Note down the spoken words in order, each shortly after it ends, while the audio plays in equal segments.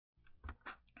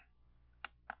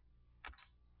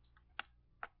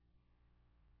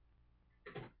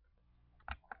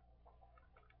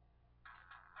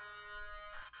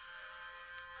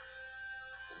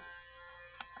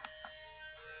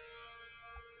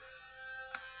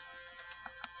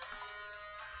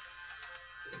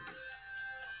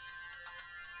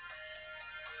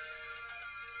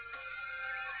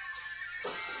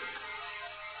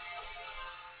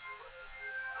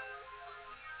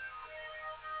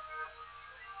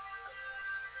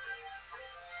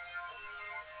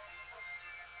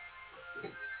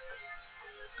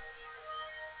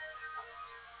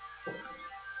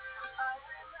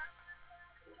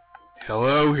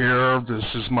Hello here. This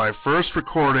is my first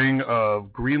recording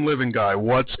of Green Living Guy.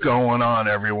 What's going on,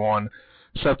 everyone?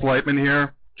 Seth Lightman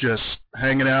here, just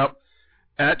hanging out.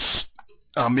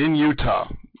 I'm in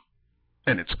Utah,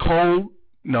 and it's cold.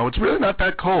 No, it's really not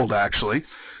that cold, actually.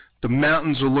 The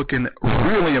mountains are looking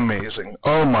really amazing.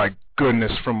 Oh, my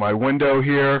goodness, from my window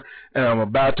here. And I'm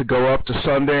about to go up to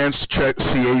Sundance to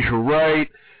see Asia Wright,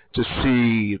 to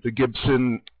see the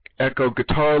Gibson Echo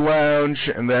Guitar Lounge,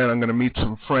 and then I'm going to meet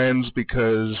some friends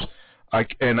because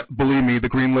and believe me, the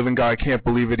Green Living Guy can't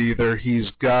believe it either.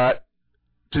 He's got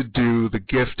to do the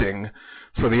gifting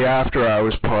for the after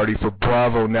hours party for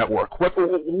Bravo Network.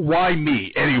 Why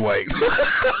me? Anyway.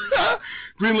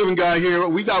 Green Living Guy here.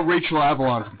 We got Rachel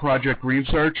Avalon from Project Green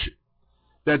Search.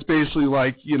 That's basically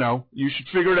like, you should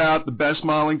figure it out, the best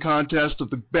modeling contest of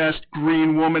the best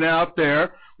green woman out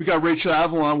there. We got Rachel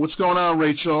Avalon. What's going on,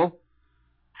 Rachel?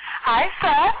 Hi,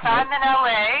 Seth. I'm in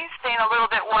L.A., staying a little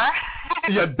bit warm.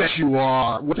 Yeah, I bet you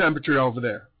are. What temperature over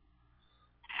there?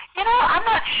 I'm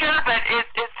not sure, but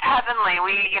it's heavenly.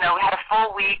 We had a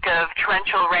full week of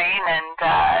torrential rain, and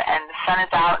the sun is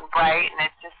out and bright, and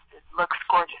it looks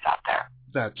gorgeous out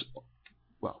there.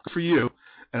 Well, for you.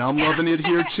 And I'm loving it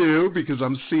here, too, because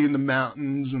I'm seeing the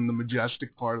mountains and the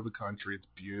majestic part of the country. It's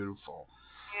beautiful.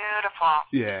 Beautiful.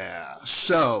 Yeah.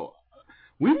 So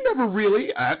we've never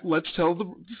really, let's tell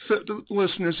the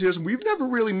listeners here, we've never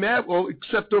really met, well,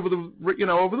 except over the,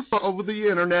 over the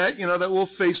internet, that little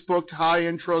Facebook hi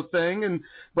intro thing.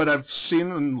 But I've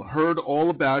seen and heard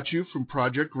all about you from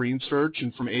Project Green Search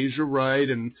and from Asia Wright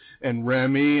and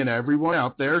Remy and everyone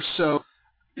out there. So,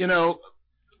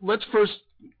 let's first,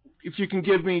 if you can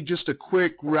give me just a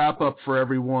quick wrap up for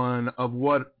everyone of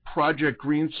what Project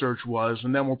Green Search was,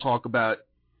 and then we'll talk about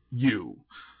you,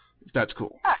 if that's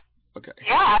cool. Sure. Okay.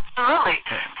 Yeah, absolutely.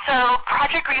 So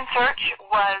Project Green Search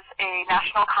was a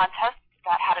national contest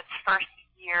that had its first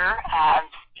year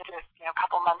just a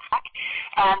couple months back,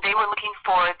 and they were looking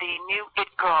for the new it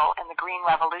girl in the green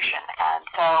revolution. And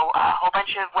so a whole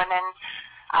bunch of women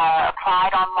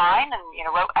applied online and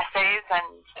wrote essays,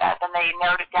 and then they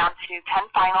narrowed it down to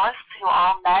 10 finalists who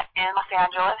all met in Los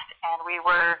Angeles, and we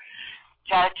were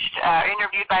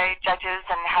interviewed by judges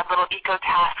and had little eco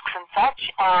tasks and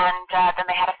such, and then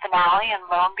they had a finale, and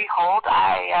lo and behold,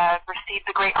 I received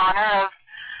the great honor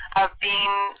of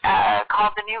being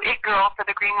called the new it girl for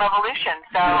the Green Revolution.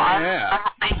 So I'm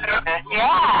excited.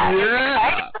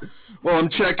 Well, I'm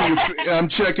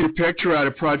checking a picture out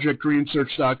of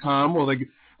ProjectGreenSearch.com. Well,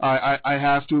 I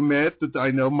have to admit that I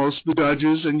know most of the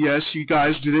judges, and yes, you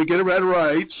guys did get it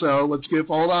right. So let's give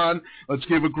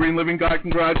a Green Living Guy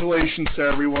congratulations to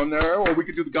everyone there. Or we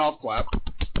could do the golf clap.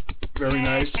 Very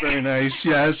nice, very nice.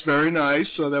 Yes, very nice.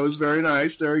 So that was very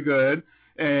nice, very good.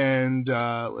 And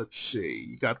let's see,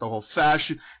 you got the whole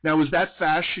fashion. Now, was that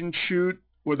fashion shoot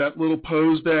or that little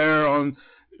pose there on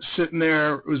sitting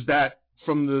there? Was that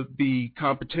from the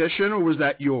competition, or was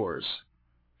that yours?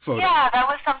 Photo. Yeah, that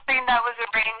was something that was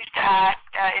arranged at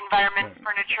Environment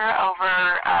Furniture over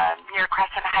near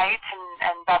Crescent Heights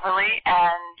and Beverly,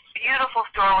 and beautiful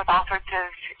store with all sorts of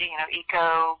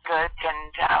eco goods, and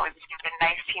it was a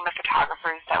nice team of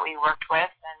photographers that we worked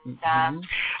with, and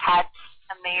had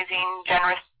amazing,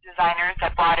 generous designers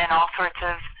that brought in all sorts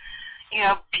of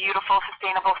beautiful,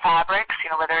 sustainable fabrics.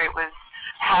 Whether it was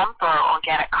hemp or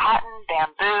organic cotton,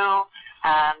 bamboo.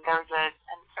 There was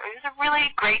it was a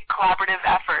really great collaborative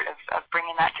effort of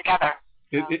bringing that together.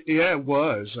 Yeah, it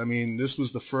was. I mean, this was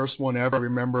the first one ever. I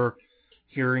remember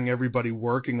hearing everybody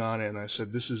working on it, and I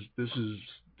said, this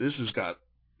has got,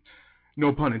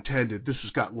 no pun intended, this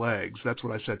has got legs. That's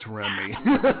what I said to Remy.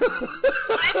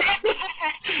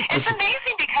 It's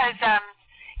amazing because,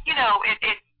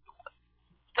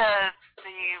 the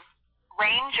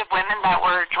range of women that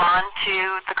were drawn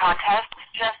to the contest was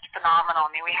just phenomenal.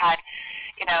 I mean, we had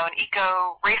an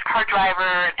eco race car driver,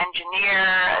 an engineer,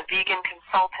 a vegan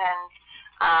consultant,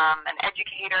 an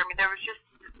educator. I mean, there was just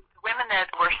women that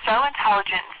were so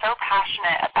intelligent and so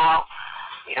passionate about,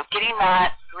 getting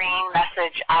that green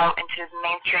message out into the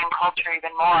mainstream culture even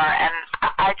more. And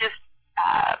I just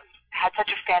had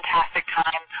such a fantastic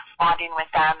time bonding with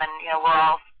them, and, we're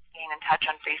all staying in touch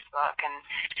on Facebook and,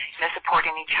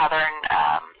 supporting each other. And,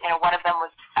 one of them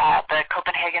was at the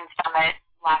Copenhagen Summit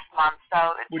last month.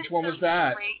 So which one was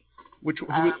that?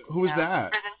 Who was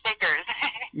that? Prison shakers.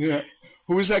 Yeah.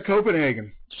 Who was at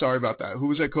Copenhagen? Sorry about that. Who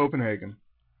was at Copenhagen?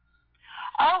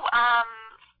 Oh,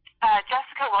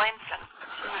 Jessica Williamson.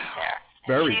 She was there.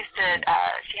 Very. She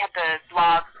had the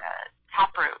blog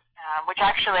Taproot, which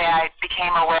actually I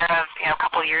became aware of, a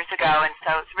couple of years ago, and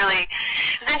so it's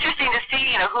interesting to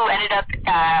see, who ended up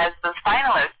as those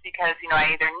finalists, because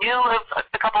I either knew of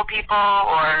a couple of people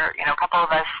or a couple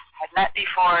of us had met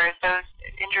before, so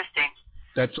it's interesting.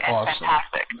 That's awesome.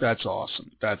 Fantastic. That's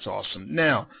awesome. That's awesome.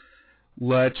 Now,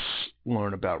 let's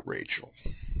learn about Rachel.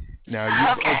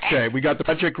 Now, okay, we got the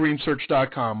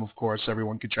projectgreensearch.com, of course.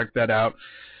 Everyone can check that out.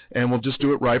 And we'll just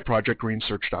do it right,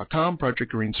 projectgreensearch.com,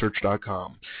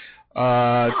 projectgreensearch.com.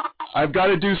 I've got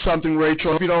to do something,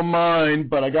 Rachel, if you don't mind,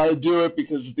 but I got to do it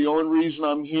because it's the only reason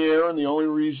I'm here and the only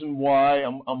reason why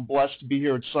I'm blessed to be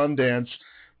here at Sundance,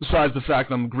 besides the fact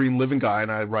that I'm a green living guy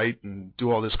and I write and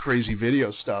do all this crazy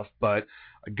video stuff. But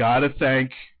I got to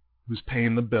thank who's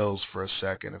paying the bills for a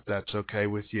second, if that's okay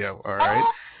with you, all right?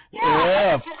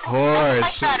 Yeah, of course.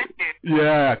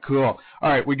 Yeah, cool. All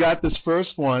right, we got this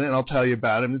first one, and I'll tell you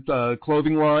about it. It's a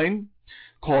clothing line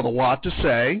called A Lot to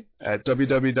Say at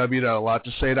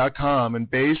www.alottosay.com,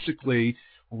 and basically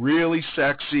really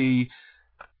sexy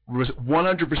 100%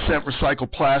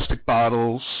 recycled plastic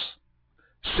bottles,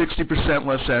 60%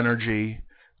 less energy,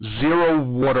 0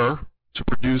 water to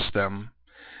produce them,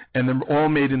 and they're all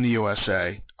made in the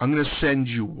USA. I'm going to send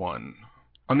you one.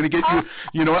 I'm going to get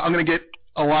you know what, I'm going to get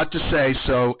A Lot to Say,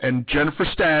 and Jennifer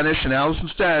Stanish and Allison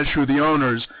Stanish, who are the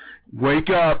owners, wake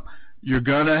up. You're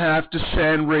going to have to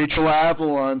send Rachel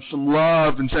Avalon some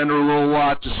love and send her a little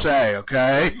lot to say,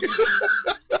 okay?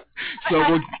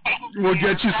 So we'll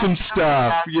get you some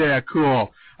stuff. Yeah,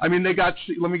 cool. I mean,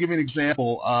 let me give you an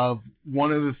example of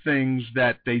one of the things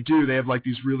that they do. They have like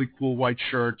these really cool white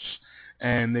shirts,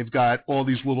 and they've got all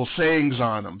these little sayings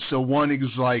on them. So one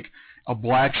is like a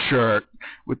black shirt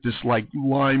with this like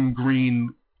lime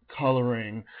green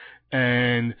coloring,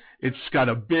 and it's got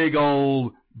a big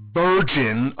old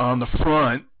virgin on the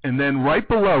front, and then right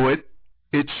below it,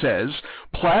 it says,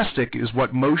 plastic is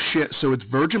what most, so it's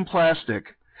virgin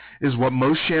plastic is what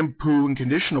most shampoo and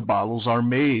conditioner bottles are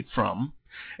made from,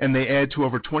 and they add to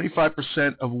over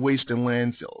 25% of waste in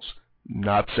landfills.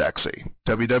 Not sexy.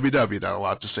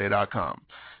 www.alottosay.com.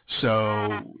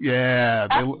 So, yeah.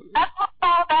 That's what it's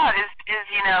all about, is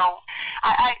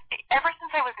I ever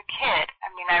since I was a kid,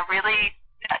 I really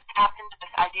tapped into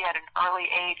this idea at an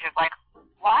early age of like,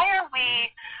 why are we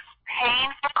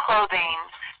paying for clothing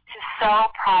to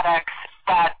sell products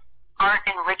that aren't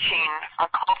enriching our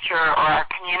culture or our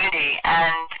community?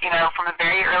 And, from a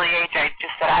very early age, I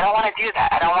just said, I don't want to do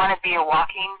that. I don't want to be a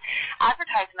walking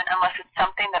advertisement unless it's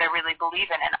something that I really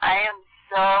believe in. And I am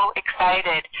so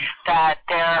excited that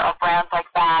there are brands like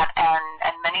that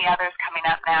and many others coming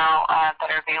up now that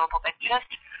are available that just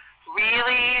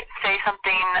really say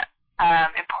something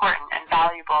important and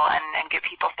valuable and get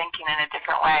people thinking in a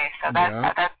different way. So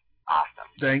that's awesome.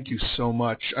 Thank you so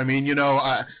much. I mean,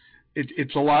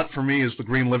 it's a lot for me as the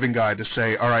green living guy to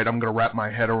say, all right, I'm going to wrap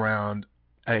my head around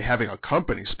having a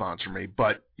company sponsor me.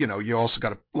 But, you also got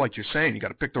to, like you're saying, you got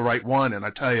to pick the right one. And I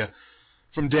tell you,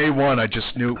 from day one, I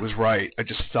just knew it was right. I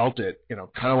just felt it,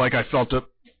 kind of like I felt it.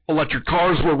 Electric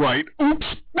cars were right. Oops.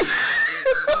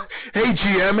 Hey,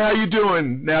 GM, how you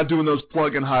doing? Now doing those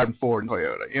plug-in hybrid Ford and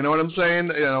Toyota. You know what I'm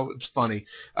saying? It's funny.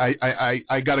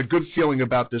 I got a good feeling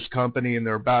about this company, and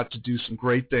they're about to do some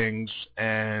great things.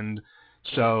 And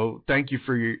so thank you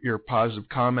for your positive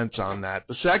comments on that.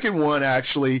 The second one,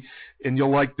 actually, and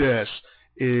you'll like this,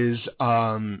 is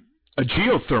a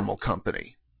geothermal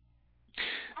company.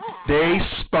 They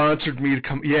sponsored me to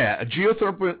come. Yeah, a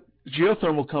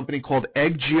geothermal company called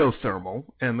Egg Geothermal,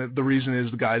 and the reason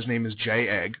is the guy's name is Jay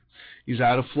Egg. He's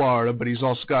out of Florida, but he's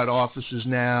also got offices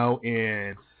now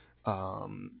in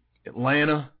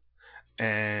Atlanta,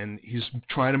 and he's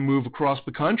trying to move across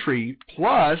the country.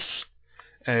 Plus,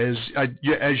 as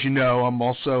you know, I'm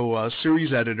also a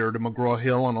series editor to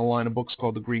McGraw-Hill on a line of books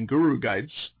called the Green Guru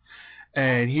Guides,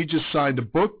 and he just signed a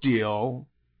book deal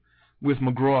with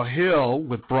McGraw-Hill,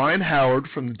 with Brian Howard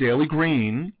from the Daily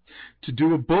Green, to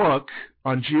do a book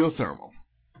on geothermal.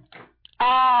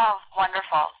 Oh,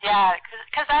 wonderful. Yeah,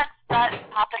 because that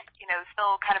topic, is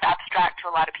still kind of abstract to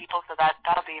a lot of people, so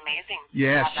that'll be amazing.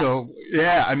 Yeah,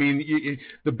 I mean,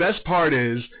 the best part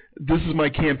is, this is my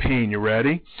campaign. You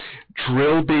ready?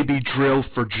 Drill, baby, drill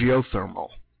for geothermal.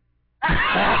 Well,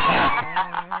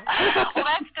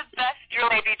 that's the best drill,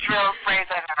 baby, drill phrase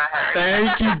I've ever heard.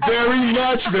 Thank you very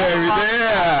much, baby.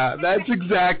 Yeah, that's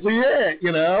exactly it.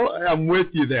 I'm with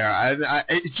you there.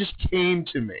 It just came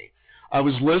to me. I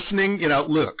was listening.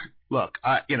 Look, look,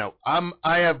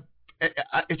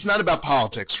 it's not about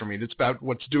politics for me. It's about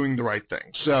what's doing the right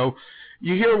thing. So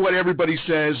you hear what everybody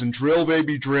says and drill,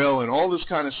 baby, drill, and all this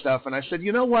kind of stuff. And I said,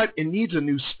 you know what? It needs a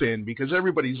new spin because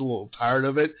everybody's a little tired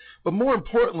of it. But more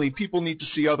importantly, people need to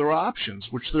see other options,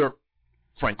 which there,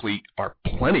 frankly, are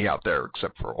plenty out there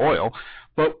except for oil.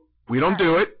 But we don't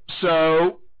do it.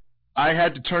 So I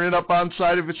had to turn it up on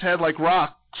side of its head like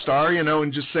Rockstar,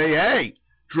 and just say, hey,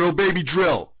 drill, baby,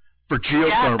 drill. For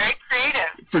geothermal. Yeah, very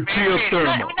creative. For very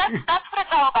geothermal. Creative. That's what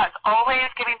it's all about. It's always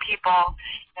giving people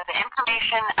the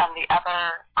information and the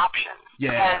other options.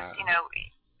 Yeah. Because,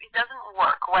 it doesn't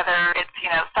work, whether it's,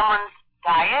 someone's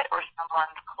diet or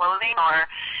someone's clothing or,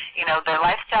 their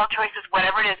lifestyle choices,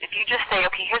 whatever it is. If you just say,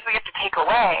 okay, here's what you have to take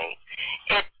away,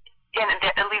 it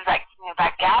leaves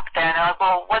that gap there. And they're like,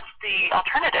 well, what's the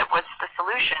alternative? What's the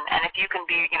solution? And if you can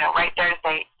be, right there to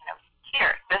say,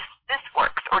 here, this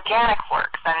works, organic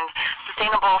works, and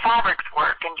sustainable fabrics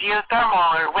work, and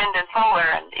geothermal or wind and solar,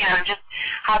 and just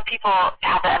have people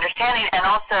have that understanding, and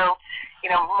also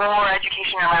more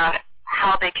education around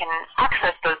how they can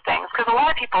access those things, because a lot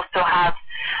of people still have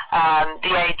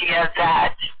the idea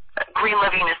that green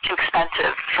living is too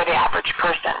expensive for the average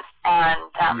person, and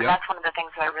that's one of the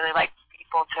things that I really like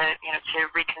people to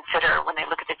reconsider when they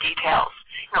look at the details.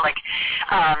 Like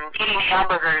eating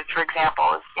hamburgers, for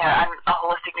example, is, I'm a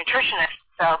holistic nutritionist,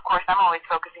 so of course I'm always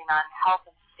focusing on health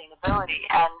and sustainability.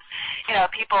 And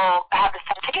people have this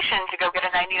temptation to go get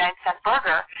a 99-cent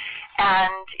burger,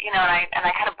 and and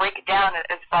I kind of break it down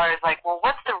as far as like, well,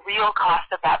 what's the real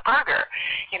cost of that burger?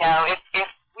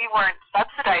 If we weren't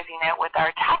subsidizing it with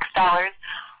our tax dollars,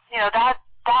 that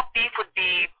beef would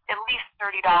be at least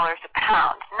 $30 a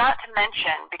pound. Not to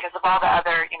mention, because of all the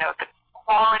other, the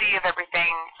quality of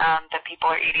everything that people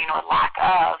are eating or lack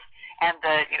of, and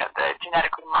the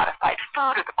genetically modified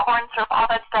food or the corn syrup, all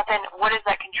that stuff, and what is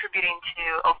that contributing to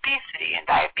obesity and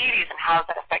diabetes, and how is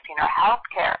that affecting our health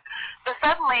care? So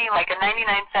suddenly, like a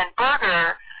 99-cent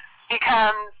burger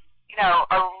becomes,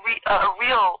 a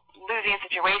real losing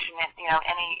situation in,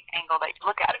 any angle that you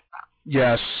look at it from.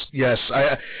 Yes,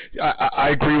 I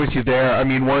agree with you there. I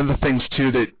mean, one of the things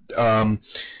too that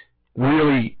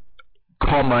really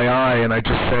caught my eye, and I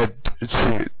just said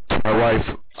to my wife,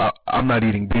 I'm not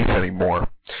eating beef anymore,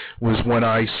 was when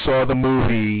I saw the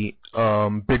movie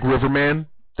Big River Man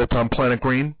that's on Planet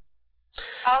Green.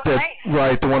 Oh, nice.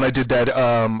 Right, the one I did that.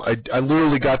 I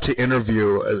literally got to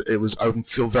interview. I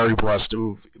feel very blessed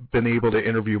to have been able to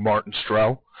interview Martin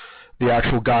Strel, the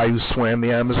actual guy who swam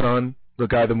the Amazon. The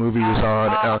guy the movie was on.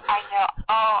 I know.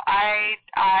 Oh, I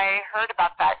heard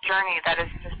about that journey. That is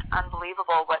just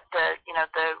unbelievable. What the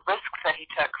risks that he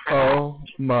took for that. Oh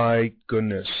my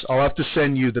goodness! I'll have to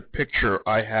send you the picture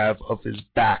I have of his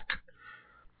back.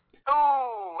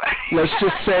 Oh. Let's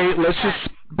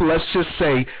just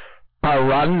say,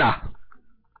 piranha.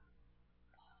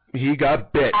 He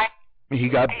got bit.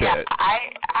 Yeah, I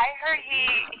heard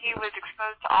he was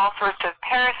exposed to all sorts of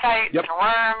parasites and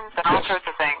worms and all sorts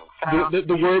of things. So.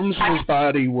 The worms in his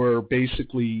body were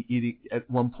basically eating at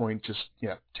one point, just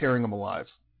tearing him alive.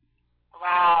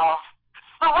 Wow.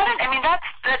 Well,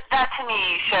 that to me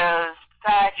shows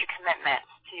such a commitment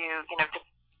to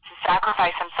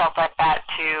sacrifice himself like that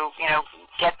to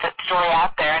get the story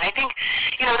out there. And I think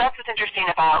that's what's interesting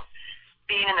about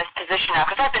being in this position now,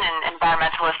 because I've been an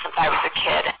environmentalist since I was a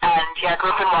kid, and I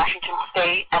grew up in Washington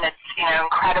State, and it's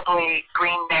incredibly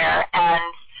green there,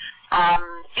 and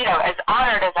as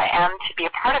honored as I am to be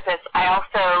a part of this, I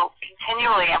also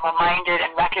continually am reminded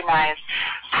and recognize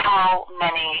how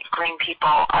many green people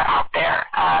are out there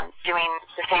doing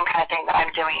the same kind of thing that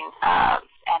I'm doing,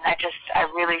 and I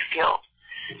really feel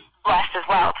blessed as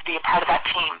well to be a part of that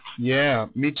team. Yeah,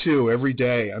 me too. Every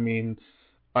day. I mean,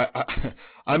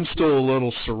 I'm still a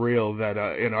little surreal that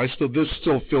this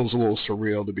still feels a little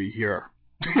surreal to be here.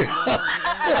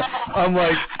 I'm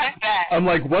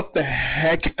like, what the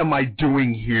heck am I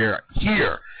doing here?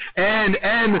 And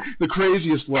the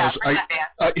craziest was,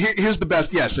 here's the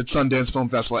best. Yes, it's Sundance Film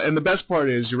Festival, and the best part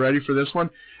is, you ready for this one?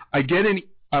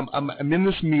 I'm in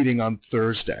this meeting on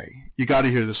Thursday. You got to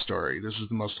hear this story. This is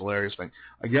the most hilarious thing.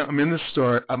 I'm in this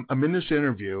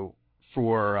interview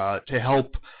to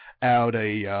help out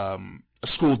a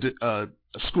school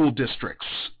districts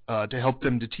to help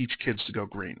them to teach kids to go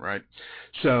green, right?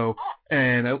 So,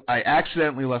 and I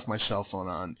accidentally left my cell phone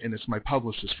on, and it's my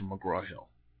publicist from McGraw-Hill.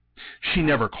 She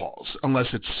never calls unless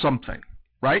it's something,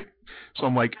 right? So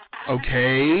I'm like,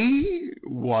 okay,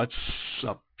 what's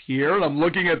up here? And I'm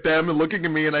looking at them and looking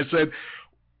at me, and I said,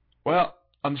 well,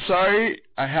 I'm sorry,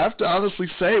 I have to honestly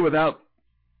say, without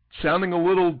sounding a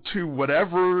little too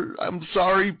whatever, I'm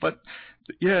sorry, but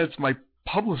yeah, it's my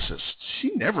publicist.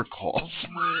 She never calls.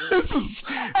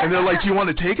 And they're like, do you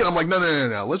want to take it? I'm like,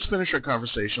 no. Let's finish our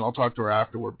conversation. I'll talk to her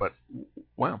afterward. But,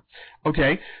 wow.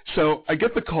 Okay, so I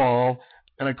get the call,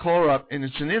 and I call her up, and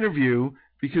it's an interview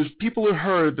because people had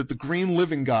heard that the Green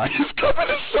Living guy is coming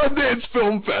to Sundance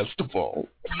Film Festival.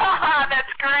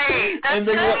 That's great. That's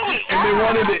great. And they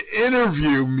wanted to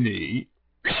interview me.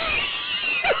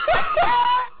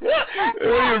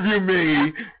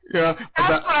 Yeah.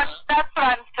 That's what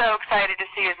I'm so excited to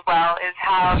see as well, is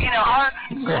how, our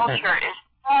culture is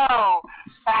so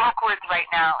backwards right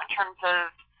now in terms of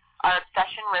our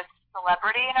obsession with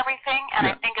celebrity and everything, and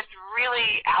I think it's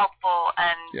really helpful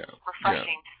and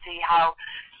refreshing to see how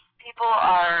people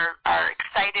are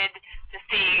excited to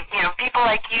see, people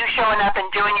like you showing up and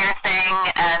doing your thing,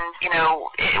 and,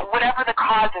 whatever the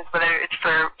cause is, whether it's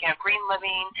for, green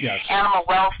living, animal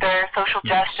welfare, social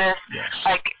justice,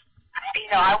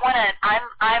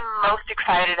 I'm most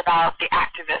excited about the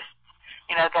activists,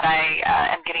 that I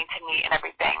am getting to meet and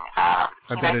everything.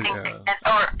 And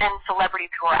celebrities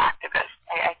who are activists.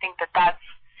 I think that's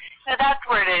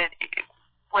where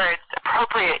it's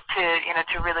appropriate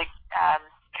to really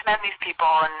commend these people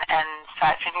and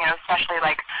such. And especially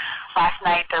like last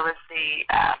night there was the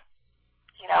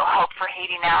Hope for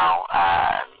Haiti Now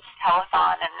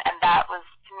telethon, and that was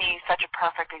to me such a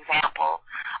perfect example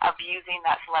of using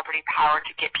that celebrity power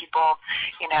to get people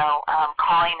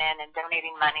calling in and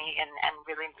donating money and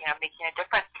really making a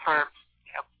difference for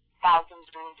thousands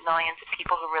and millions of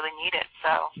people who really need it.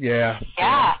 So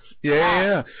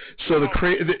So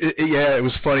it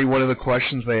was funny. One of the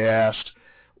questions they asked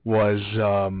was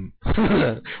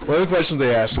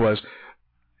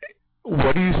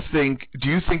what do you think? Do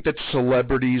you think that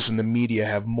celebrities and the media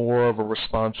have more of a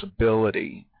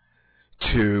responsibility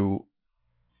to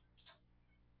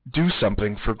do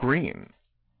something for green?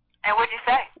 And what'd you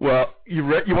say? Well, you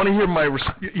want to hear my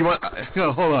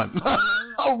hold on.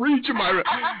 I'll read you my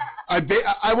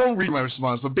I won't read my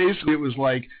response, but basically it was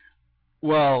like,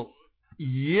 well,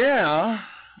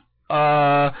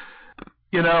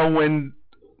 when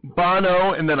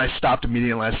Bono, and then I stopped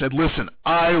immediately and I said, listen,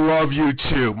 I love you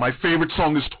too. My favorite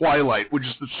song is Twilight, which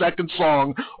is the second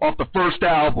song off the first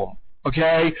album.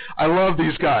 Okay? I love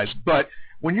these guys, but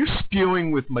when you're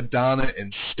spewing with Madonna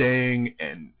and Sting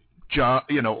and John,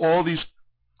 all these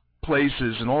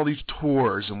places and all these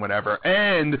tours and whatever,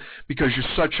 and because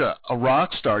you're such a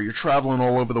rock star, you're traveling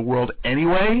all over the world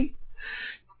anyway,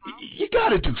 you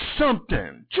gotta do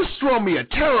something. Just throw me a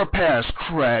TerraPass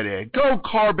credit. Go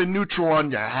carbon neutral on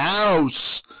your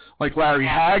house, like Larry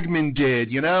Hagman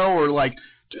did, or like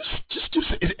just do.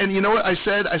 And you know what I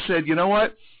said? I said, you know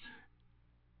what?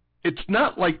 It's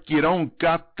not like you don't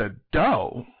got the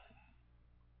dough.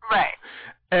 Right.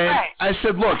 And I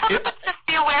said, look, it's just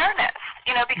the awareness,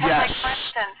 because like for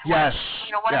instance,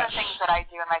 one of the things that I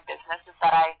do in my business is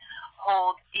that I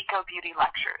hold eco beauty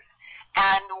lectures.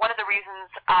 And one of the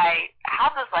reasons I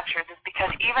have those lectures is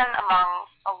because even among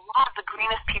a lot of the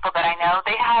greenest people that I know,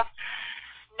 they have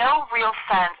no real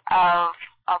sense of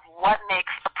what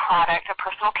makes a product, a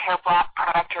personal care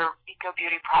product or eco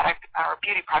beauty product, or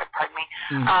beauty product,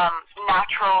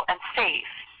 natural and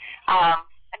safe.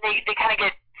 And they kind of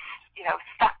get,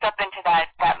 sucked up into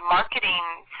that marketing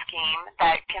scheme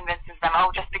that convinces them,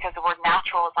 just because the word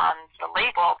natural is on the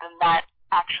label, then that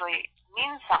actually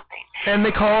means something. And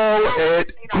they call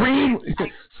it green. It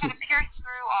appears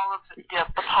through all of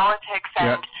the politics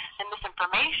and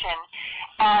misinformation,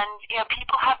 and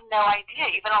people have no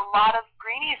idea. Even a lot of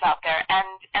greenies out there, and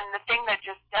the thing that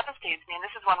just devastates me, and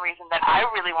this is one reason that I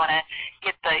really want to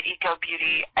get the eco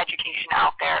beauty education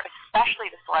out there, especially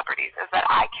to celebrities, is that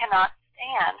I cannot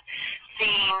stand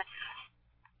seeing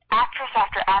actress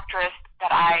after actress that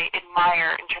I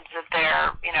admire in terms of their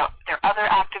other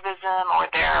activism or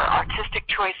their artistic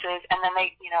choices, and then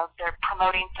they're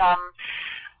promoting some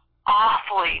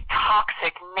awfully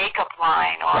toxic makeup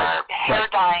line or hair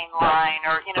dyeing line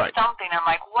or something. I'm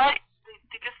like, what?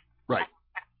 They just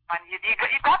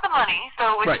you got the money,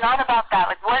 so it's not about that.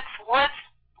 Like,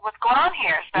 what's going on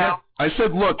here? So I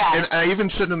said, look, and I even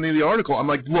said in the article, I'm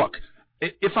like, look,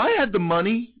 if I had the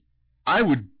money, I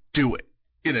would do it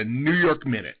in a New York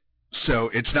minute. So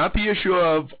it's not the issue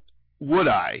of would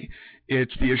I,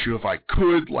 it's the issue of I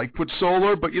could, like, put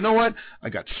solar, but you know what? I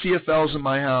got CFLs in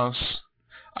my house.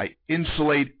 I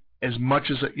insulate as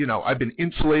much as, I've been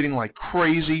insulating like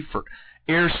crazy for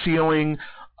air sealing.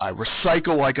 I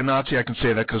recycle like a Nazi. I can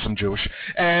say that because I'm Jewish.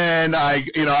 And I'm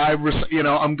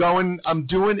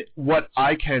doing what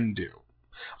I can do.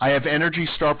 I have Energy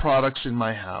Star products in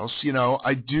my house.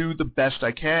 I do the best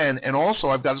I can, and also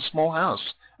I've got a small house.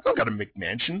 I don't got a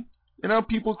McMansion.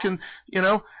 People can,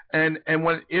 and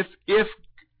if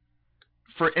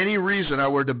for any reason I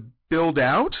were to build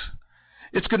out,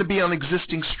 it's going to be on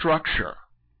existing structure.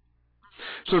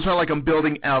 So it's not like I'm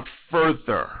building out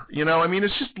further,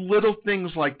 it's just little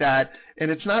things like that,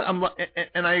 and it's not,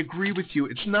 and I agree with you,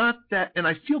 it's not that, and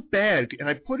I feel bad, and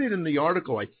I put it in the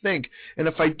article, I think, and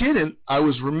if I didn't, I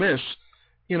was remiss,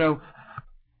 it's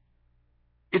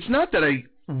not that I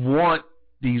want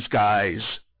these guys,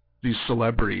 these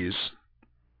celebrities,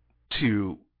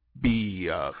 to be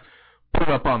put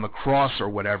up on the cross or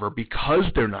whatever because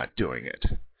they're not doing it.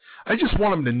 I just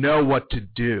want them to know what to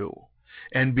do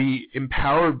and be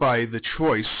empowered by the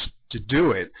choice to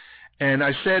do it. And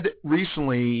I said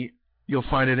recently, you'll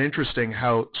find it interesting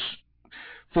how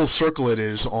full circle it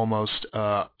is almost.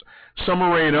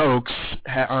 Summer Rain Oaks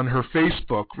on her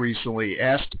Facebook recently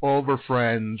asked all of her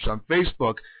friends on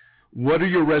Facebook, what are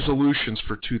your resolutions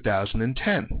for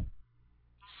 2010?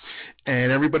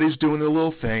 And everybody's doing a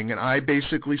little thing, and I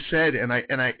basically said, and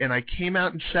I came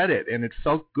out and said it, and it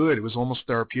felt good. It was almost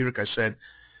therapeutic. I said,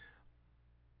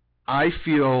 I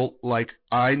feel like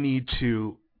I need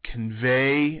to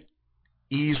convey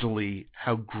easily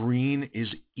how green is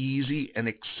easy and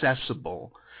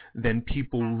accessible than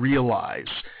people realize,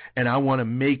 and I want to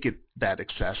make it that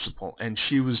accessible. And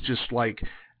she was just like,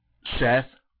 Seth,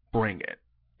 bring it,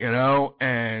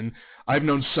 and I've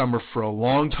known Summer for a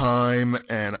long time,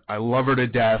 and I love her to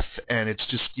death, and it's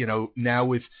just, now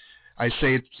with, I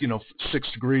say it's,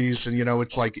 6 degrees, and,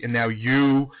 it's like, and now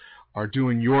you are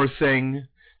doing your thing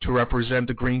to represent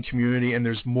the green community, and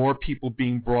there's more people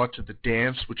being brought to the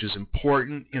dance, which is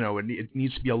important. It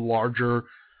needs to be a larger,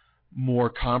 more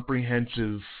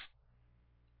comprehensive,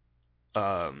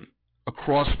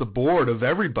 across the board of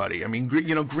everybody. I mean,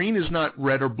 green is not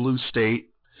red or blue state.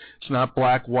 It's not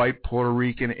black, white, Puerto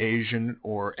Rican, Asian,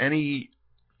 or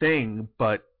anything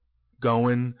but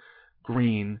going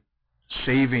green,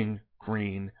 saving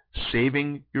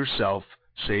yourself,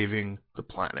 saving the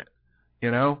planet. Yeah,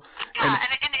 and it's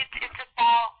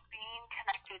about being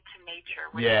connected to nature.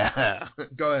 Yeah,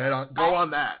 go ahead. Go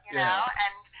on that. And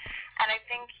I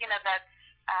think that's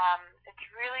it's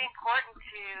really important to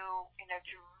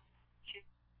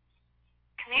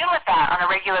commune with that on a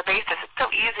regular basis. It's so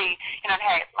easy,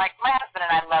 hey, like my husband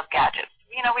and I love gadgets.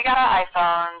 We got our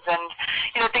iPhones and,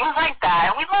 things like that.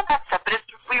 And we love that stuff, but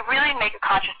we really make a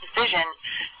conscious decision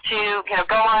to,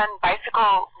 go on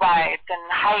bicycle rides and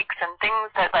hikes and things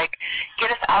that, like,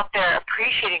 get us out there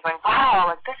appreciating, going, wow,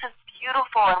 like, this is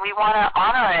beautiful, and we want to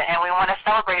honor it, and we want to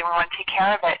celebrate it, and we want to take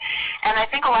care of it. And I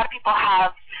think a lot of people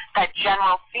have that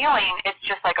general feeling. It's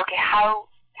just like, okay, how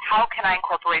can I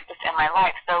incorporate this in my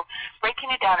life? So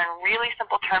breaking it down in really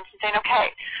simple terms and saying,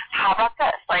 okay, how about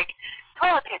this? Like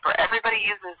toilet paper, everybody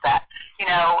uses that. You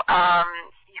can.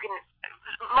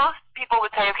 Most people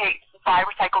would say, okay, buy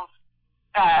recycled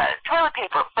toilet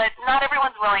paper, but not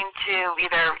everyone's willing to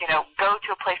either, go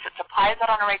to a place that supplies that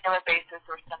on a regular basis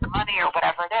or spend the money or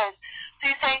whatever it is.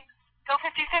 So you say, go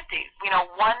 50-50. 1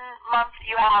 month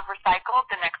you have recycled,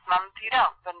 the next month you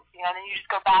don't. Then you just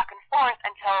go back and forth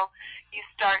until you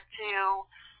start to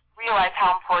realize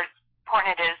how important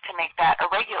it is to make that a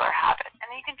regular habit.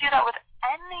 And you can do that with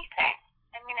anything.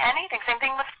 I mean, anything. Same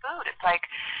thing with food. It's like,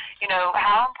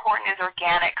 how important is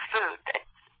organic food? It's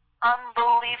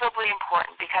unbelievably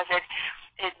important because it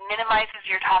minimizes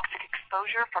your toxic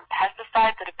exposure from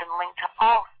pesticides that have been linked to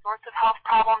all sorts of health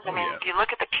problems. I mean, if you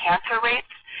look at the cancer rates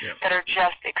that are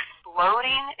just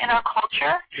exploding in our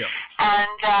culture,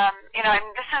 and,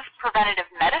 this is preventative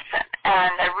medicine,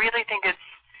 and I really think it's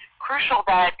crucial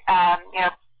that,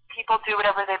 people do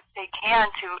whatever they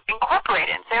can to incorporate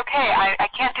it and say, okay, I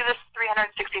can't do this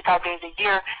 365 days a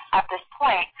year at this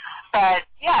point, but,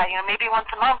 maybe once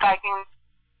a month I can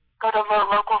go to the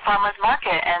local farmer's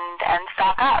market and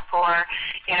stock up, or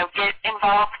get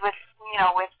involved with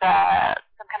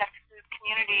some kind of food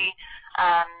community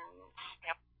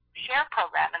share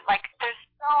program. And like there's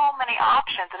so many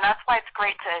options, and that's why it's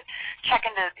great to check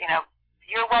into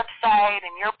your website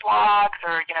and your blogs,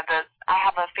 or I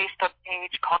have a Facebook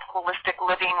page called Holistic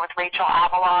Living with Rachel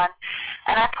Avalon,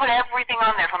 and I put everything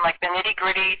on there from like the nitty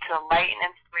gritty to light and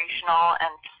inspirational.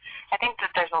 And I think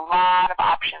that there's a lot of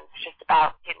options just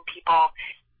about getting people,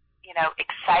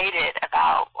 excited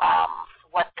about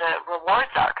what the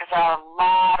rewards are, because there are a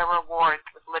lot of rewards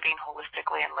with living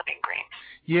holistically and living green.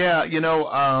 Yeah,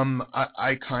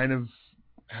 I kind of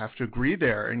have to agree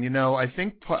there. And, I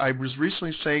think I was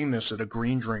recently saying this at a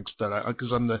Green Drinks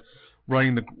because I'm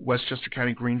running the Westchester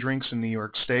County Green Drinks in New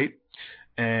York State,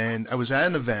 and I was at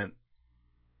an event,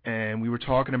 and we were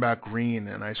talking about green,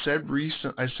 and I said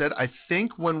I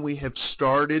think when we have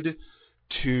started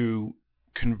to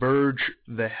converge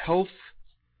the health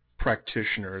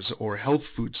practitioners or health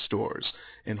food stores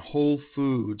and Whole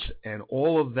Foods and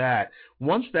all of that,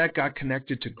 once that got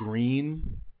connected to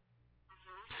green,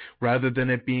 rather than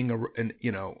it being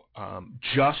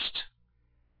just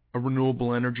a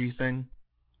renewable energy thing,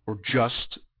 or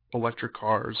just electric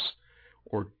cars,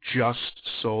 or just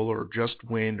solar, or just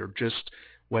wind, or just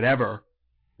whatever,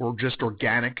 or just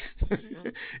organic.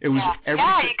 It was everything.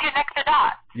 Yeah, you connect the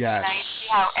dots. Yes. You see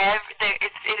how it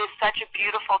is such a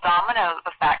beautiful domino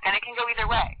effect, and it can go either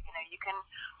way. You can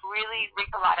really wreak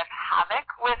a lot of havoc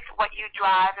with what you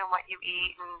drive and what you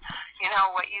eat and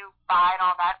what you buy and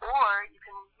all that, or you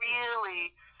can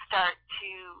really start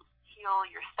to heal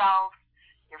yourself,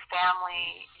 your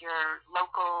family, your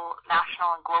local,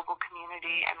 national, and global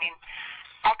community. I mean,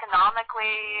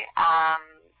 economically,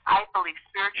 I believe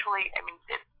spiritually. I mean,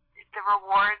 the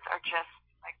rewards are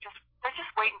they're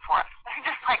just waiting for us. They're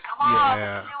just like, come on,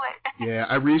 let's do it. Yeah,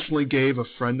 I recently gave a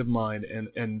friend of mine,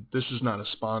 and this is not a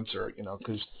sponsor,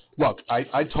 because, look,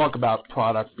 I talk about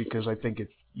product because I think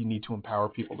you need to empower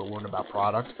people to learn about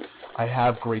product. I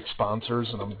have great sponsors,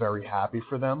 and I'm very happy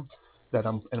for them, that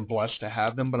I'm blessed to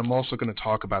have them, but I'm also going to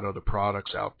talk about other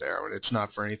products out there, and it's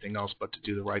not for anything else but to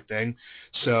do the right thing.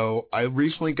 So I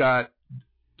recently got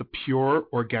the Pure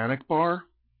Organic Bar,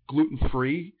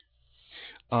 gluten-free.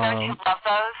 Don't you love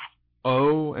those?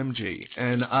 OMG.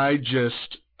 And I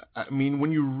mean,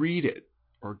 when you read it,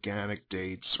 organic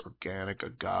dates, organic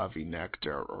agave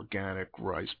nectar, organic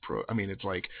rice I mean, it's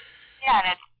like... Yeah,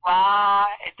 and it's raw.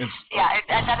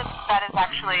 That is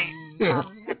actually my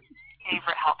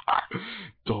favorite health bar.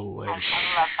 Delish. I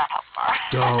love that health bar.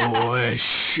 Delish.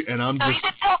 And I'm so you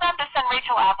should tell them to send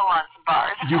Rachel Avalon some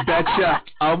bars. You betcha.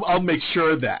 I'll make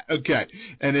sure of that. Okay.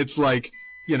 And it's like,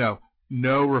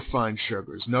 no refined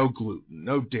sugars, no gluten,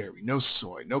 no dairy, no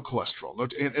soy, no cholesterol.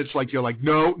 And it's like you're like,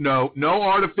 no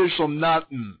artificial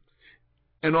nothing.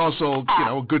 And also,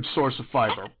 a good source of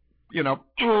fiber. But wild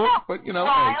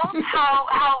hey.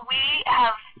 how we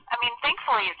have. I mean,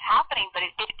 thankfully it's happening, but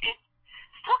it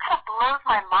still kind of blows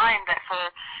my mind that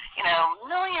for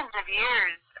millions of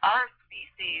years our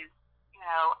species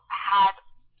had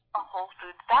a whole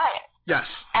foods diet. Yes.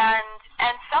 And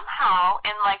somehow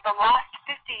in like the last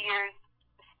 50 years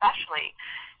especially,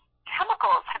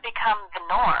 chemicals have become the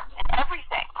norm in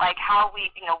everything, like how we,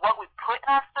 what we put in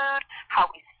our food, how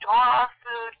we store our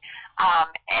food,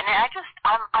 and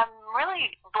I'm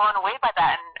really blown away by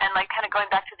that, and like kind of going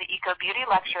back to the Eco Beauty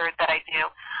lecture that I do,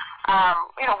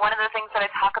 one of the things that I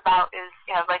talk about is,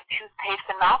 like toothpaste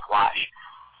and mouthwash.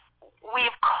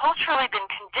 We've culturally been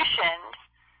conditioned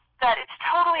that it's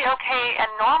totally okay and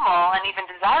normal and even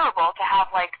desirable to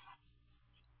have like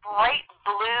bright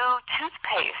blue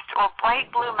toothpaste or bright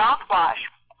blue mouthwash,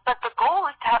 but the goal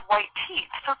is to have white teeth.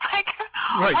 So it's like,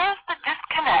 right. Where's the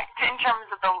disconnect in terms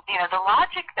of the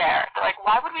logic there? So like,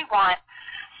 why would we want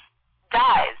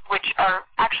dyes, which are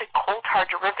actually coal tar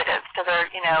derivatives, so they're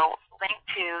linked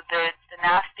to the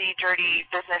nasty, dirty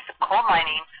business of coal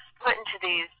mining, put into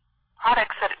these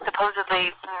products that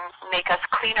supposedly make us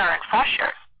cleaner and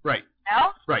fresher? Right.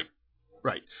 No? Right.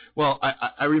 Well,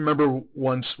 I remember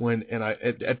once when, and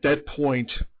at that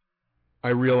point, I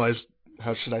realized,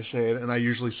 how should I say it? And I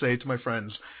usually say it to my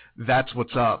friends, that's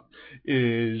what's up,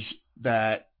 is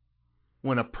that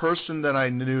when a person that I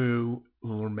knew, who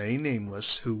will remain nameless,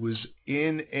 who was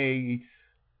in a,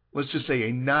 let's just say,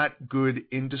 a not good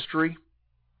industry,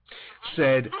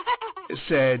 said,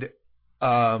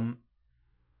 I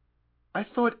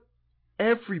thought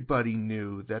everybody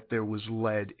knew that there was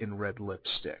lead in red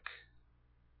lipstick.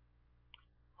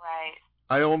 Right.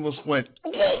 I almost went,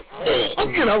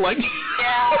 like...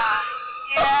 Yeah.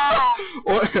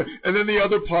 And then the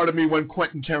other part of me went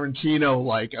Quentin Tarantino,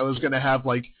 like, I was going to have,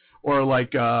 like, or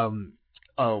like,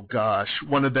 oh gosh,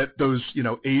 one of those,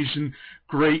 Asian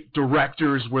great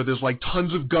directors where there's like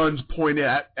tons of guns pointed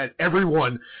at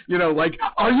everyone, like,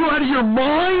 are you out of your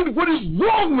mind? What is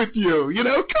wrong with you?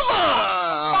 Come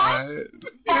on.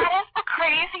 That is the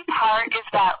crazy part, is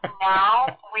that now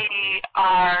we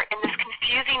are in this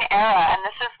confusing era, and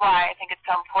this is why I think it's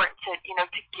so important to,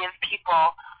 to give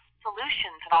people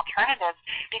solutions and alternatives,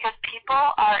 because people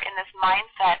are in this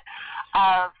mindset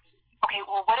of, okay,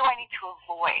 well, what do I need to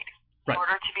avoid in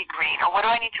order to be green, or what do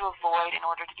I need to avoid in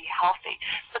order to be healthy?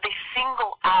 So they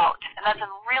single out, and that's a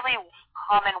really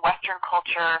common Western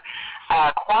culture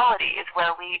quality, is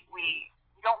where we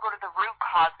don't go to the root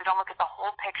cause. We don't look at the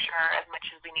whole picture as much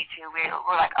as we need to.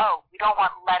 We're like, oh, we don't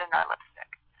want lead in our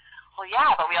lipstick. Well,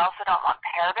 yeah, but we also don't want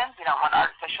parabens. We don't want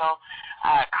artificial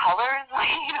colors.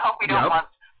 We don't want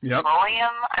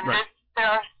petroleum. And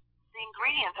the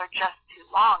ingredients are just too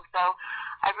long. So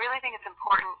I really think it's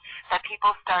important that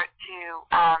people start to,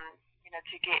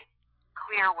 to get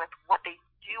clear with what they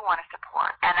do want to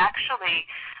support. And actually,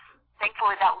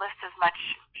 thankfully, that list is much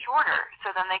shorter,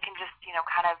 so then they can just,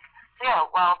 kind of say, oh,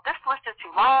 well, this list is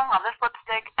too long on this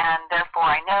lipstick, and therefore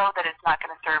I know that it's not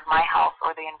going to serve my health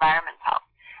or the environment's health.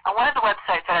 And one of the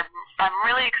websites that I'm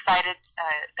really excited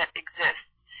that exists,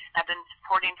 and I've been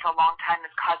supporting for a long time,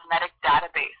 is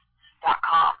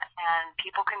cosmeticdatabase.com. And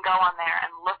people can go on there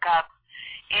and look up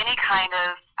any kind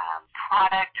of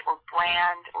product or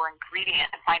brand or ingredient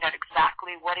and find out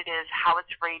exactly what it is, how it's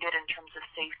rated in terms of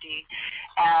safety.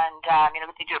 And,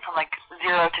 they do it from like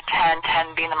 0 to 10,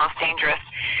 10 being the most dangerous.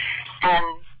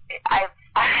 And I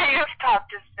have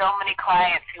talked to so many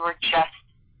clients who are just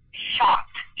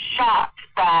shocked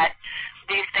that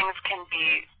these things can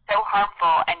be so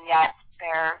harmful and yet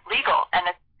they're legal. And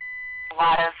it's a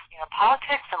lot of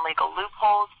politics and legal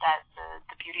loopholes that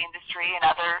the beauty industry and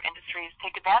other industries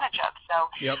take advantage of.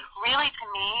 So really, to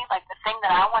me, like the thing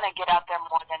that I want to get out there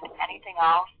more than anything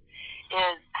else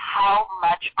is how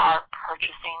much our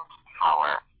purchasing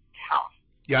power counts.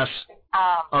 Yes. It's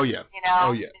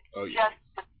just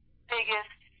the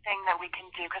biggest thing that we can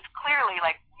do, because clearly,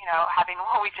 having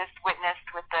what we just witnessed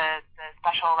with the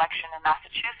special election in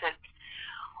Massachusetts,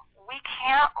 we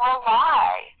can't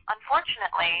rely,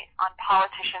 unfortunately, on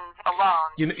politicians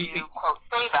alone to, quote,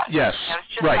 save us. Yes, it's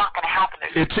just not going to happen.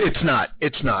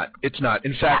 It's not.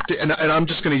 In fact, and I'm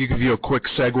just going to give you a quick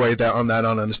segue on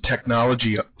the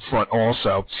technology front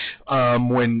also.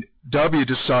 When W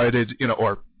decided,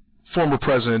 or former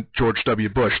President George W.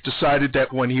 Bush decided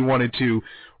that when he wanted to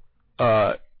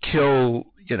kill,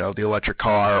 the electric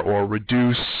car or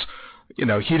reduce, he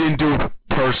didn't do it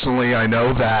personally, I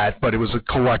know that, but it was a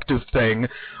collective thing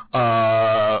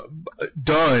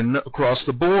done across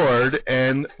the board,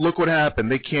 and look what happened.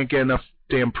 They can't get enough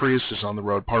damn Priuses on the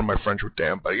road. Pardon my French with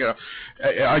damn, but,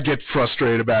 I get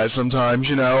frustrated about it sometimes,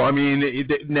 I mean,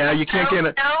 now you can't get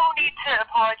it. No need to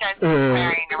apologize for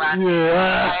swearing around.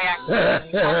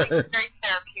 It's very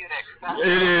therapeutic.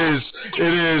 It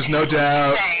is, no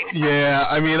doubt. Yeah,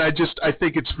 I mean, I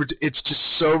think it's just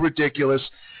so ridiculous.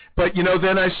 But,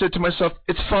 then I said to myself,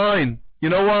 it's fine. You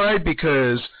know why?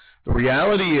 Because the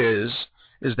reality is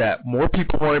that more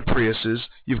people want Priuses.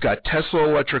 You've got Tesla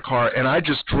electric car, and I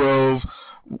just drove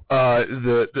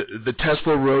the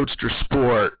Tesla Roadster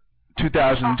Sport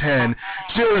 2010,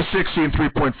 0 to 60 in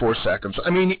 3.4 seconds. I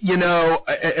mean,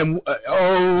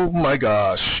 oh my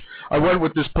gosh. I went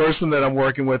with this person that I'm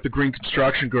working with, the green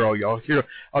construction girl.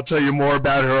 I'll tell you more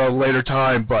about her at a later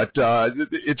time, but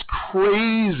it's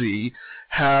crazy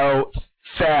how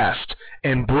fast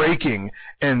and braking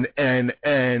and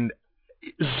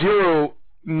zero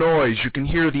noise. You can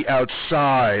hear the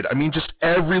outside. I mean, just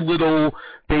every little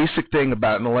basic thing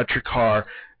about an electric car.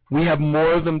 We have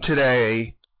more of them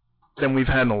today than we've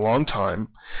had in a long time.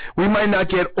 We might not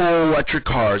get all electric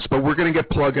cars, but we're going to get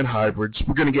plug-in hybrids.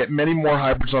 We're going to get many more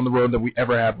hybrids on the road than we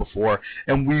ever have before,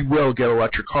 and we will get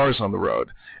electric cars on the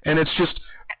road. And it's just,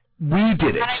 we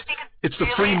did it. It's the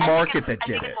free market that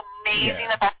did it. It's amazing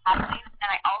that that's happening, and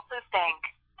I also think,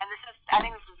 and I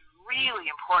think this is really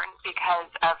important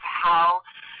because of how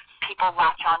people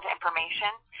latch on to information,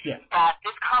 that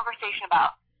this conversation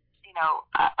about,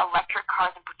 electric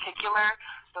cars in particular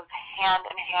goes hand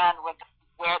in hand with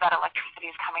where that electricity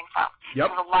is coming from.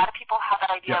 Because a lot of people have that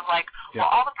idea of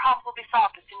well, all the problems will be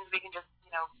solved as soon as we can just,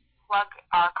 plug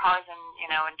our cars and,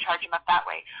 and charge them up that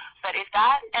way. But if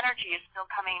that energy is still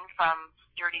coming from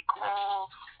dirty coal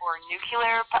or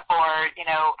nuclear or,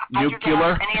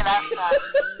 nuclear, any of that stuff,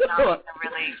 not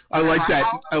really. I like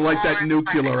that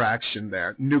nuclear action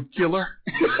there. Nuclear?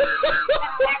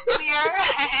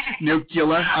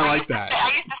 Nuclear? I like that.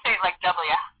 I used to say it like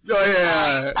W. Oh,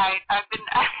 yeah. I've been,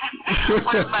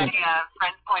 one of my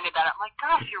friends pointed that out. I'm like,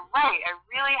 gosh, you're right. I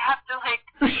really have to,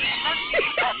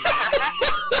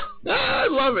 I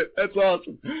love it. That's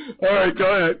awesome. All right,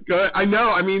 go ahead. I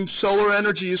know. I mean, solar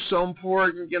energy is so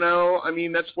important, I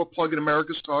mean, that's what Plug in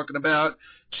America's talking about,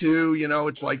 too.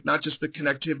 It's like not just the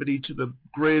connectivity to the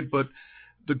grid, but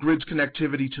the grid's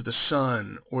connectivity to the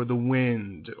sun or the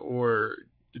wind or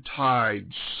the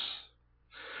tides.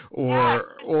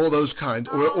 Or all those kinds,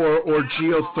 or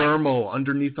geothermal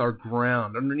underneath our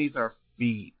ground, underneath our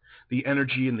feet, the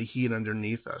energy and the heat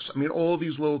underneath us. I mean, all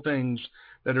these little things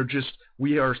that are just,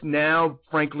 we are now,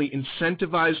 frankly,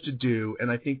 incentivized to do,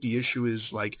 and I think the issue is,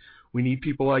 we need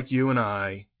people like you and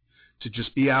I to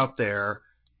just be out there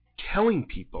telling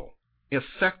people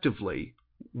effectively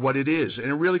what it is, and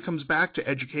it really comes back to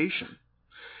education.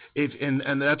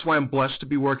 And that's why I'm blessed to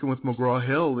be working with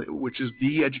McGraw-Hill, which is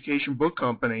the education book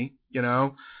company.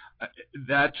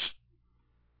 That's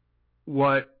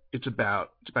what it's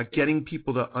about. It's about getting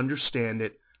people to understand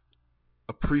it,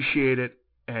 appreciate it,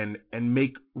 and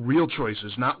make real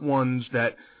choices, not ones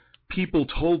that people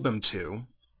told them to,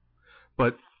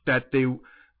 but that they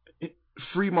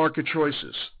free market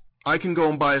choices. I can go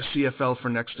and buy a CFL for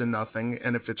next to nothing,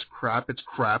 and if it's crap, it's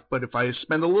crap. But if I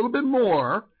spend a little bit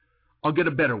more, I'll get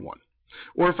a better one.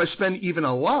 Or if I spend even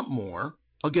a lot more,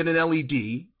 I'll get an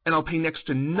LED, and I'll pay next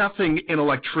to nothing in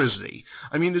electricity.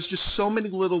 I mean, there's just so many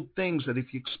little things that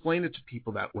if you explain it to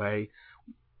people that way,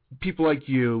 people like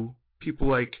you, people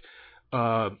like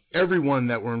everyone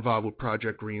that were involved with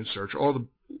Project Green Search, all the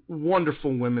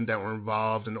wonderful women that were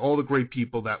involved, and all the great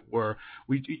people that we're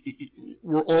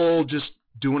all just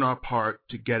doing our part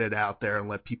to get it out there and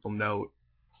let people know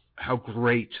how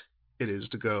great it is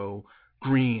to go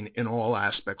green in all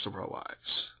aspects of our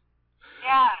lives.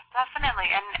 Yeah, definitely.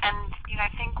 And I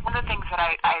think one of the things that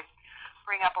I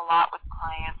bring up a lot with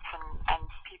clients and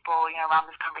people, around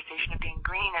this conversation of being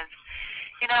green is,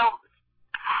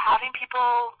 having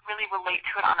people really relate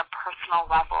to it on a personal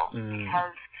level.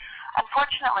 Because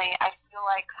unfortunately, I feel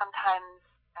like sometimes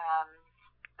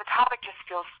the topic just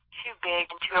feels too big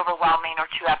and too overwhelming or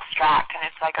too abstract. And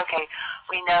it's like, okay,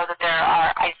 we know that there are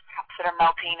ice caps that are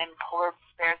melting and polar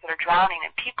bears that are drowning,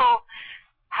 and people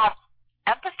have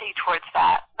empathy towards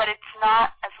that, but it's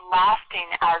not as lasting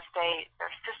as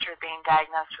their sister being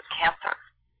diagnosed with cancer,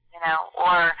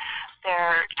 or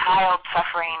their child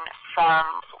suffering from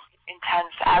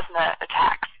intense asthma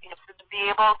attacks. So to be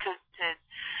able to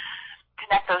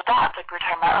connect those dots, like we were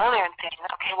talking about earlier, and saying,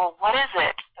 okay, well, what is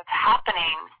it that's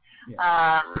happening, in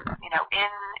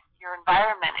your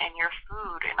environment, in your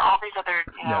food, and all these other,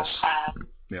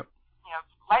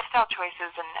 lifestyle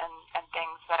choices and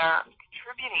things that are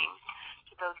contributing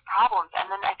to those problems.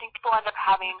 And then I think people end up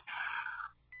having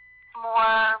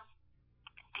more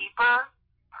deeper,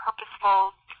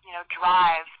 purposeful,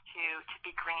 drive to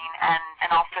be green, and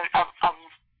also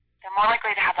they're more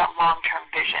likely to have that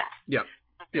long-term vision. Yeah.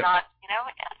 It's not,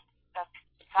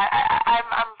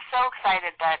 I'm so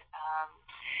excited that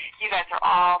you guys are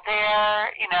all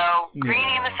there,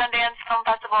 greening the Sundance Film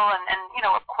Festival, and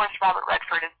of course, Robert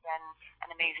Redford has been an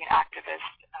amazing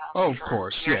activist. Of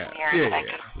course, years and years.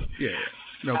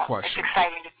 No question. It's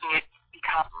exciting to see it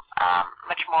become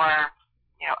much more,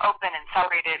 open and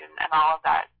celebrated and all of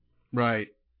that. Right.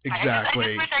 Exactly. I just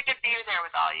wish I could be there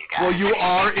with all you guys. Well, you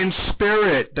are in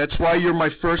spirit. That's why you're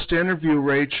my first interview,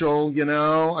 Rachel.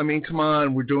 I mean, come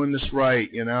on, we're doing this right.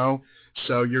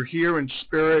 So you're here in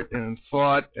spirit and in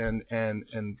thought, and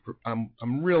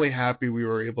I'm really happy we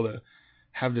were able to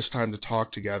have this time to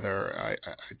talk together. I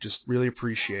just really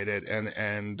appreciate it,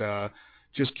 and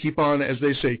just keep on, as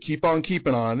they say, keep on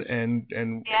keeping on, and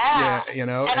And I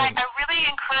really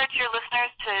encourage your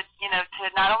listeners to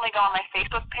not only go on my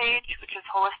Facebook page, which is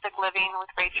Holistic Living with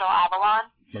Rachel Avalon,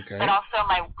 but also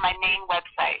my main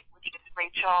website, which is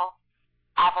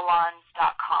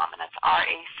RachelAvalon.com, and that's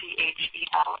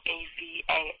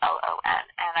RachelAvalon.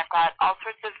 And I've got all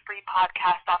sorts of free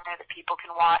podcasts on there that people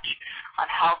can watch on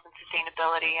health and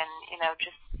sustainability, and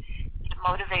just get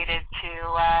motivated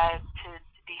to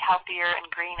be healthier and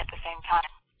green at the same time.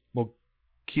 Well,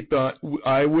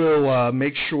 I will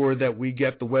make sure that we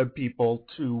get the web people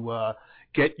to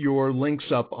get your links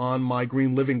up on my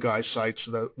Green Living Guy site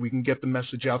so that we can get the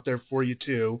message out there for you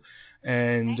too.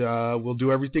 And we'll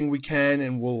do everything we can,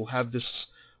 and we'll have this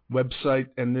website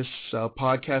and this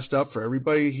podcast up for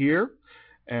everybody here.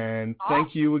 And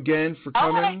thank you again for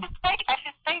coming. And I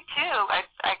should say too, I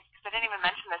didn't even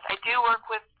mention this, I do work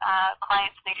with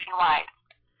clients nationwide.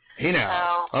 Hey now.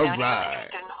 So, all anyone right.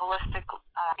 interested in holistic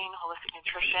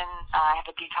nutrition, I have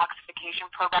a detoxification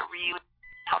program,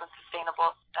 health and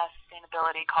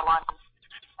sustainability called on.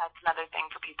 That's another thing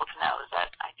for people to know, is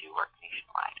that I do work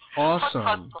nationwide.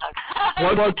 Awesome.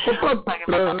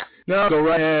 No, go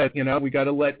right ahead. We got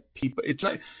to let people. It's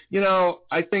not.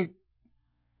 I think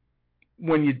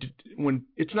when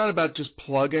it's not about just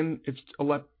plugging. It's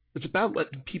about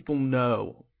letting people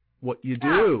know what you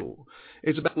do.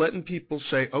 It's about letting people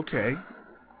say, okay,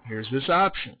 here's this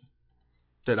option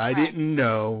that I didn't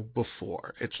know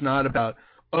before. It's not about,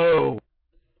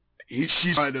 she's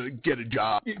trying to get a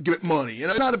job, get money.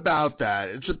 It's not about that.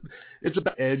 It's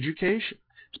about education.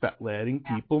 It's about letting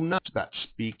people know. It's about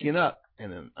speaking up.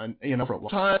 And for a long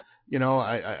time,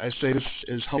 I say this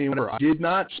as homie, I did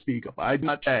not speak up. I did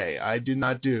not say. I did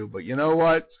not do. But you know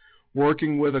what?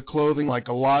 Working with a clothing like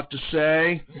A Lot to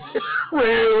Say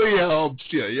really helps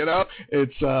you.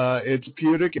 It's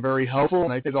therapeutic and very helpful.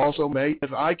 And I think also,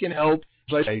 if I can help,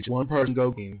 as I say, one person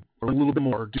go green or a little bit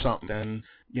more, do something, then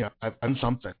I've done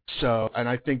something. So, and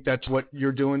I think that's what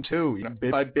you're doing too.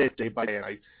 Bit by bit, day by day. And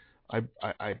I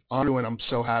honor you, and I'm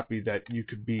so happy that you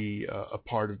could be a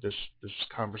part of this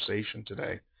conversation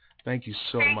today. Thank you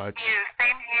so much. Thank you.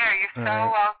 Same here. You're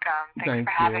so welcome.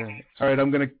 Thanks for having me. All right, I'm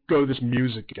going to go this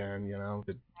music again,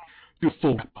 do a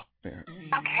full wrap up there.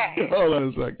 Okay. Hold on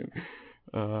a second.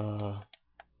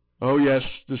 Oh, yes,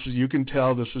 you can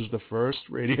tell this is the first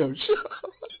radio show.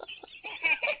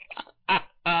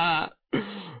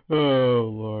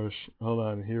 Oh, Lord. Hold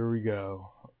on, here we go.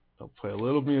 I'll play a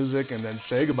little music and then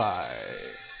say goodbye.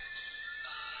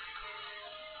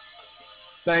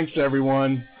 Thanks,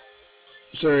 everyone.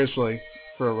 Seriously,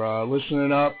 for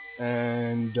listening up.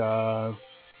 And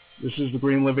this is the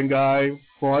Green Living Guy,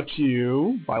 brought to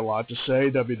you by Lot to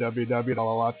Say,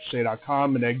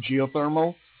 www.lottosay.com, and Egg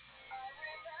Geothermal.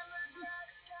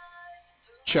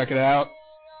 Check it out.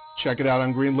 Check it out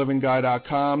on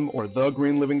greenlivingguy.com or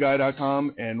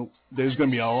thegreenlivingguy.com. And there's going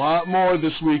to be a lot more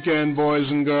this weekend, boys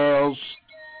and girls.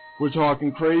 We're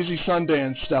talking crazy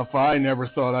Sundance stuff. I never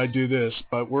thought I'd do this,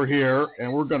 but we're here,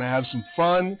 and we're going to have some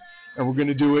fun, and we're going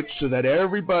to do it so that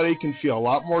everybody can feel a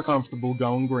lot more comfortable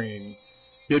going green,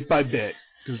 bit by bit,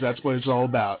 because that's what it's all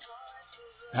about.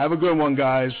 Have a good one,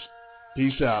 guys.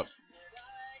 Peace out.